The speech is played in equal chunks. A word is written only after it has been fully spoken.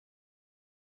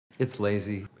It's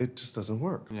lazy. It just doesn't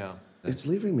work. Yeah. It's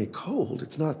leaving me cold.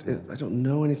 It's not, I don't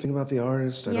know anything about the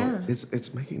artist.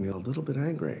 It's making me a little bit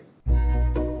angry.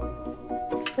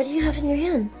 What do you have in your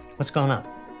hand? What's going on?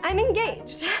 I'm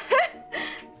engaged.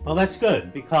 Well, that's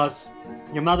good, because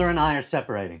your mother and I are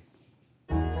separating.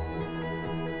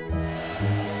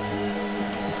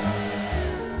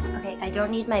 Okay, I don't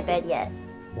need my bed yet.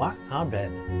 What? Our bed?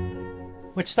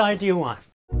 Which side do you want?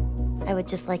 I would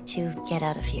just like to get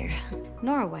out of here.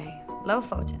 Norway,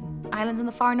 Lofoten, islands in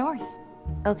the far north.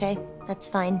 Okay, that's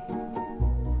fine.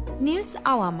 Niels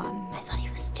Auermann. I thought he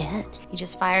was dead. He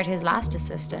just fired his last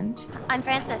assistant. I'm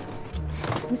Frances.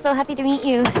 I'm so happy to meet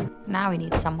you. Now he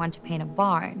needs someone to paint a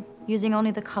barn, using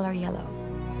only the color yellow.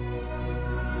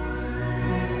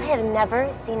 I have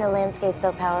never seen a landscape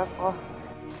so powerful.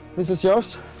 This is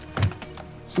yours.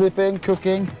 Sleeping,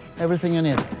 cooking, everything you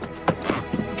need.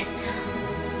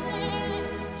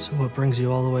 So what brings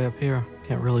you all the way up here?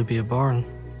 Can't really be a barn.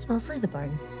 It's mostly the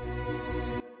barn.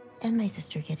 And my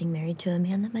sister getting married to a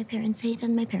man that my parents hate,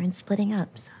 and my parents splitting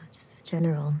up, so just a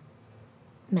general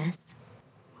mess.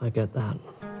 I get that.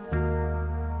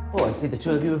 Oh, I see the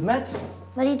two of you have met.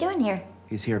 What are you doing here?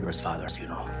 He's here for his father's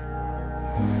funeral.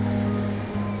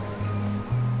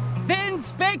 Vin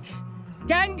Spick,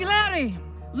 Ganglari,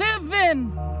 live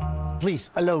in. Please,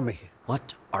 allow me.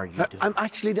 What are you doing? I'm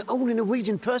actually the only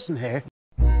Norwegian person here.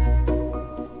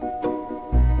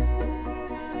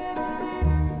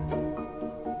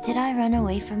 Did I run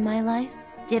away from my life?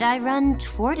 Did I run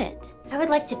toward it? I would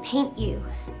like to paint you.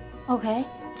 Okay.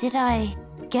 Did I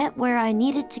get where I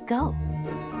needed to go?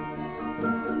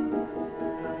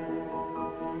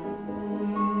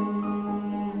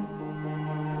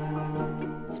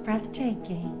 It's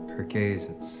breathtaking. Her gaze,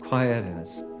 it's quiet and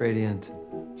it's radiant.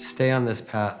 Stay on this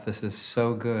path. This is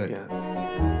so good. Yeah.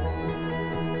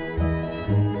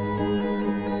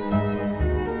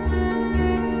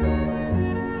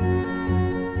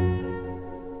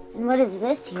 And what is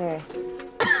this here?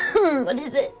 What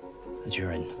is it? It's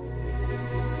urine.